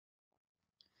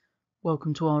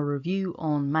Welcome to our review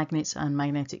on magnets and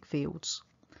magnetic fields.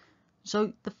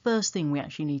 So the first thing we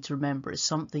actually need to remember is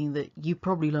something that you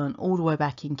probably learned all the way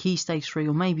back in Key Stage 3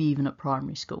 or maybe even at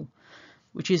primary school,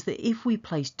 which is that if we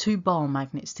place two bar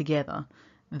magnets together,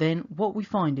 then what we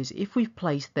find is if we've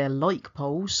placed their like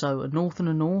poles, so a north and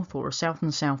a north or a south and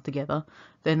a south together,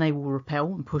 then they will repel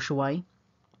and push away.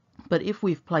 But if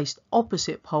we've placed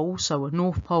opposite poles, so a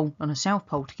north pole and a south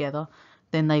pole together,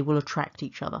 then they will attract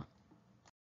each other.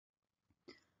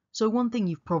 So one thing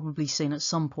you've probably seen at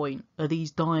some point are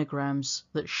these diagrams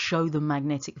that show the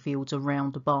magnetic fields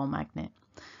around a bar magnet.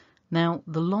 Now,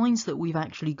 the lines that we've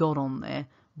actually got on there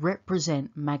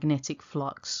represent magnetic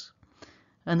flux.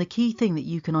 And the key thing that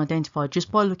you can identify just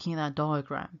by looking at that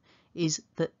diagram is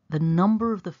that the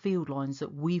number of the field lines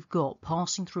that we've got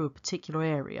passing through a particular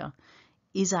area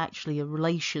is actually a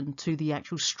relation to the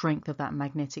actual strength of that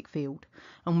magnetic field,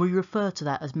 and we refer to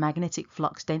that as magnetic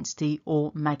flux density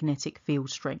or magnetic field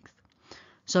strength.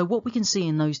 So what we can see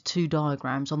in those two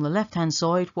diagrams, on the left hand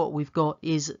side what we've got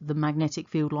is the magnetic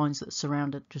field lines that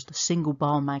surround just a single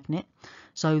bar magnet.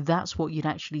 So that's what you'd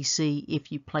actually see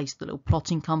if you placed the little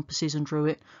plotting compasses and drew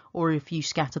it, or if you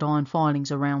scattered iron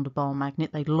filings around a bar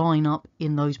magnet, they'd line up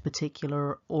in those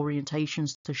particular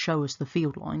orientations to show us the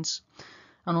field lines.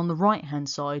 And on the right hand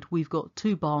side we've got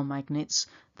two bar magnets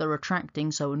that are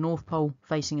attracting, so a north pole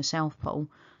facing a south pole,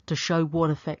 to show what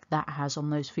effect that has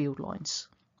on those field lines.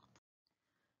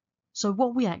 So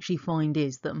what we actually find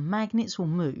is that magnets will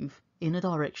move in a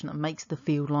direction that makes the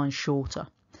field lines shorter.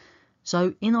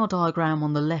 So in our diagram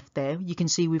on the left there you can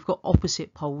see we've got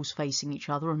opposite poles facing each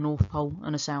other, a north pole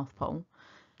and a south pole.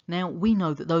 Now we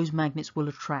know that those magnets will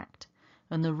attract.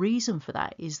 And the reason for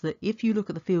that is that if you look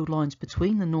at the field lines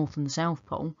between the north and the south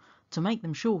pole, to make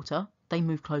them shorter, they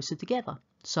move closer together.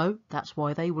 So that's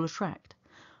why they will attract.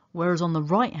 Whereas on the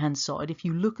right hand side, if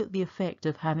you look at the effect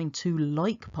of having two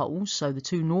like poles, so the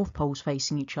two north poles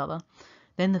facing each other,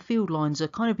 then the field lines are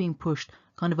kind of being pushed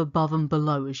kind of above and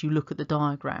below as you look at the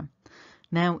diagram.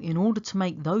 Now, in order to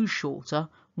make those shorter,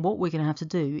 what we're going to have to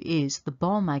do is the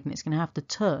bar magnet's going to have to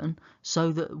turn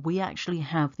so that we actually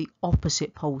have the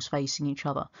opposite poles facing each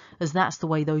other, as that's the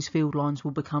way those field lines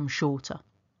will become shorter.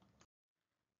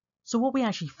 So what we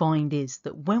actually find is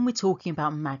that when we're talking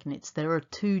about magnets, there are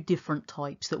two different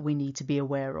types that we need to be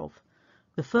aware of.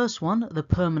 The first one, the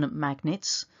permanent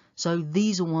magnets. So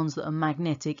these are ones that are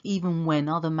magnetic even when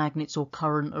other magnets or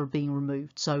current are being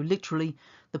removed. So literally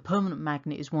the permanent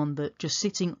magnet is one that just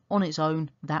sitting on its own,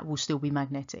 that will still be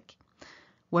magnetic.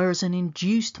 Whereas an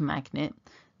induced magnet,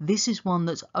 this is one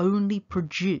that's only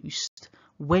produced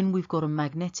when we've got a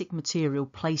magnetic material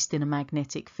placed in a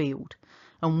magnetic field.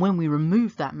 And when we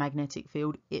remove that magnetic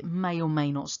field, it may or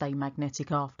may not stay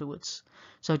magnetic afterwards.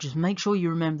 So just make sure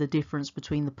you remember the difference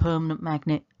between the permanent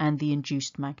magnet and the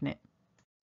induced magnet.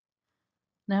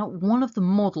 Now, one of the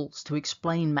models to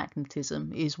explain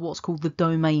magnetism is what's called the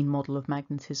domain model of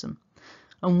magnetism.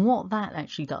 And what that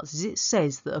actually does is it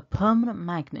says that a permanent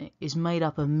magnet is made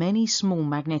up of many small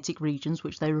magnetic regions,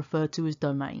 which they refer to as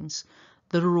domains,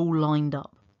 that are all lined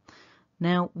up.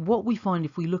 Now, what we find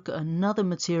if we look at another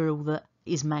material that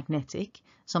is magnetic,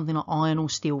 something like iron or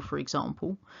steel for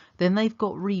example, then they've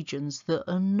got regions that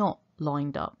are not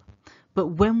lined up. But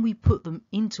when we put them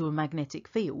into a magnetic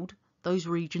field, those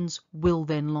regions will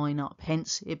then line up,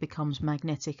 hence it becomes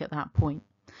magnetic at that point.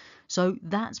 So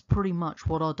that's pretty much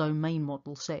what our domain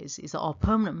model says, is that our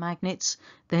permanent magnets,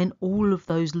 then all of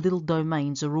those little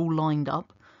domains are all lined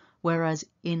up, whereas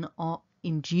in our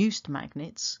induced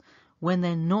magnets, when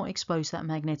they're not exposed to that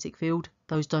magnetic field,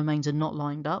 those domains are not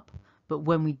lined up, but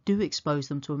when we do expose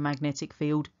them to a magnetic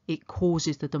field, it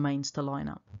causes the domains to line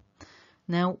up.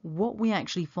 Now, what we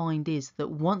actually find is that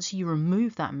once you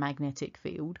remove that magnetic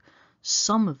field,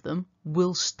 some of them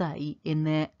will stay in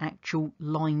their actual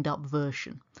lined up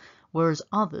version, whereas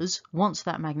others, once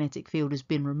that magnetic field has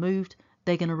been removed,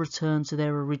 they're going to return to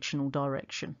their original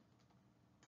direction.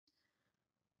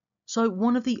 So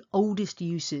one of the oldest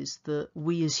uses that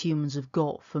we as humans have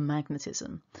got for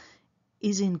magnetism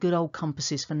is in good old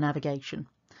compasses for navigation.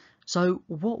 So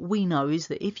what we know is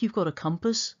that if you've got a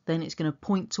compass, then it's going to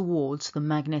point towards the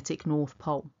magnetic North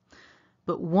Pole.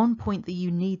 But one point that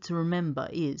you need to remember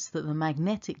is that the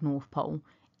magnetic North Pole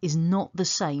is not the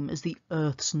same as the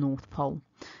Earth's North Pole.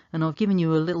 And I've given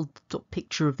you a little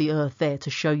picture of the Earth there to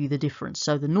show you the difference.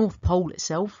 So the North Pole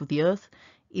itself of the Earth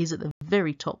is at the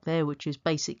very top there, which is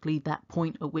basically that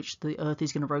point at which the Earth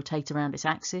is going to rotate around its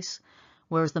axis,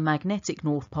 whereas the magnetic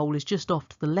North Pole is just off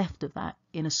to the left of that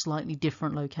in a slightly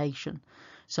different location.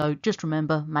 So just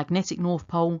remember, magnetic North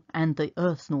Pole and the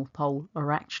Earth's North Pole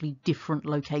are actually different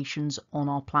locations on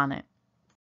our planet.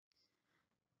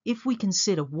 if we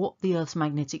consider what the Earth's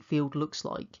magnetic field looks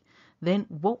like, then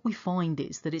what we find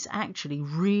is that it's actually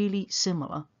really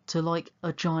similar to like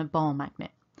a giant bar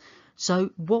magnet.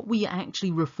 So what we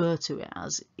actually refer to it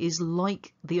as is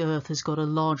like the Earth has got a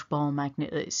large bar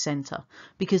magnet at its centre,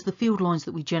 because the field lines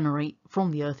that we generate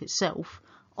from the Earth itself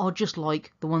are just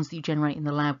like the ones that you generate in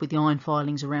the lab with the iron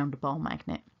filings around a bar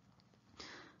magnet.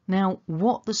 Now,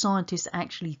 what the scientists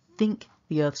actually think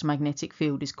the Earth's magnetic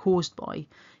field is caused by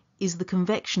is the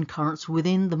convection currents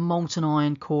within the molten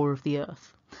iron core of the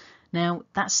Earth. Now,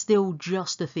 that's still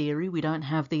just a theory, we don't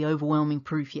have the overwhelming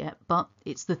proof yet, but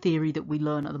it's the theory that we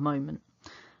learn at the moment.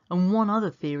 And one other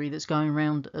theory that's going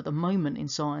around at the moment in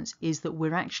science is that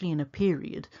we're actually in a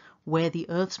period where the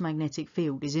Earth's magnetic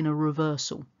field is in a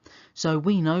reversal. So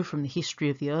we know from the history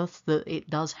of the Earth that it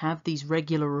does have these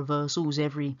regular reversals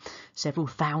every several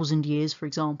thousand years, for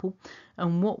example.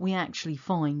 And what we actually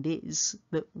find is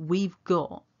that we've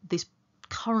got this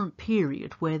current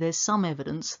period where there's some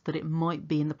evidence that it might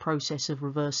be in the process of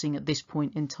reversing at this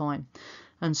point in time.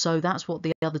 And so that's what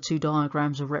the other two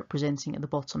diagrams are representing at the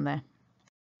bottom there.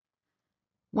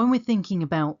 When we're thinking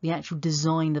about the actual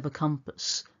design of a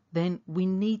compass, then we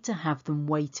need to have them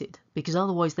weighted, because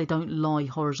otherwise they don't lie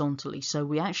horizontally. So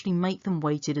we actually make them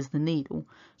weighted as the needle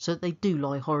so that they do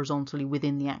lie horizontally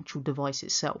within the actual device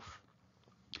itself.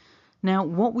 Now,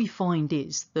 what we find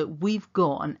is that we've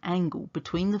got an angle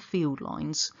between the field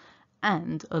lines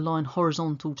and a line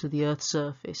horizontal to the Earth's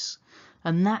surface,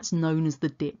 and that's known as the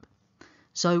dip.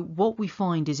 So what we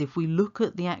find is if we look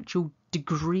at the actual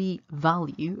degree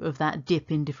value of that dip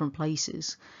in different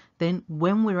places, then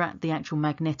when we're at the actual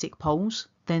magnetic poles,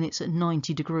 then it's at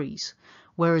 90 degrees.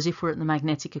 Whereas if we're at the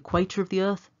magnetic equator of the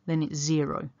Earth, then it's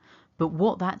 0. But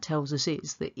what that tells us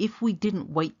is that if we didn't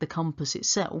weight the compass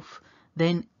itself,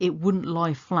 then it wouldn't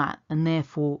lie flat, and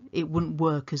therefore it wouldn't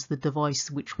work as the device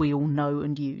which we all know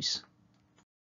and use.